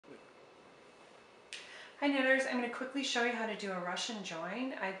Hi knitters, I'm going to quickly show you how to do a Russian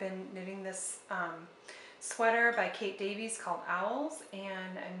join. I've been knitting this sweater by Kate Davies called Owls,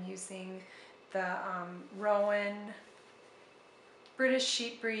 and I'm using the Rowan British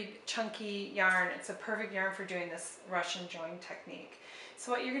sheep breed chunky yarn. It's a perfect yarn for doing this Russian join technique.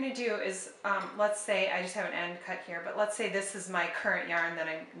 So what you're going to do is, let's say I just have an end cut here, but let's say this is my current yarn that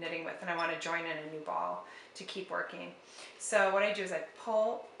I'm knitting with and I want to join in a new ball to keep working. So what I do is I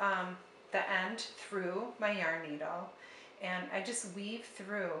pull the end through my yarn needle and I just weave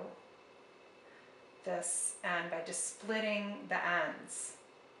through this end by just splitting the ends.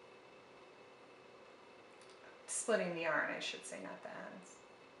 Splitting the yarn, I should say, not the ends.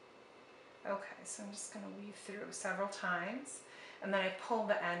 Okay, so I'm just going to weave through several times and then I pull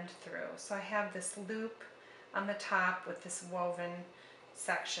the end through. So I have this loop on the top with this woven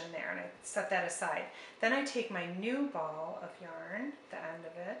section there, and I set that aside. Then I take my new ball of yarn, the end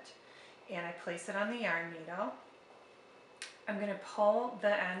of it, and I place it on the yarn needle. I'm going to pull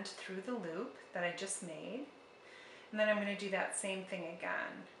the end through the loop that I just made, and then I'm going to do that same thing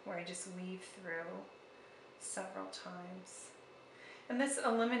again where I just weave through several times. And this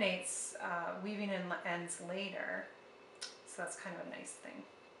eliminates weaving in ends later, so that's kind of a nice thing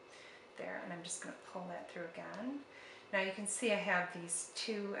there. And I'm just going to pull that through again. Now you can see I have these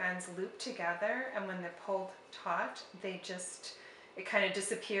two ends looped together, and when they're pulled taut, it kind of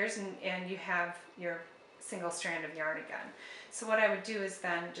disappears and you have your single strand of yarn again. So what I would do is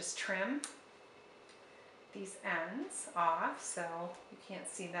then just trim these ends off so you can't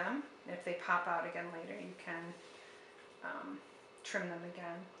see them. If they pop out again later, you can trim them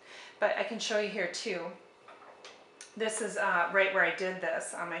again. But I can show you here too. This is right where I did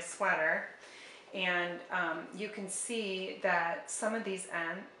this on my sweater, and you can see that some of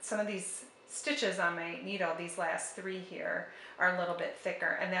these stitches on my needle, these last three here, are a little bit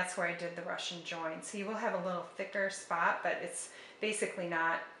thicker, and that's where I did the Russian join. So you will have a little thicker spot, but it's basically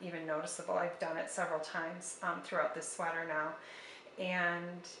not even noticeable. I've done it several times throughout this sweater now,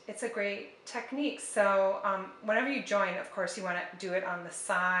 and it's a great technique. So whenever you join, of course, you want to do it on the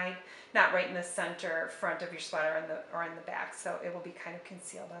side, not right in the center front of your sweater or in the back, so it will be kind of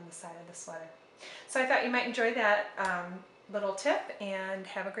concealed on the side of the sweater. So I thought you might enjoy that little tip, and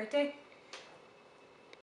have a great day.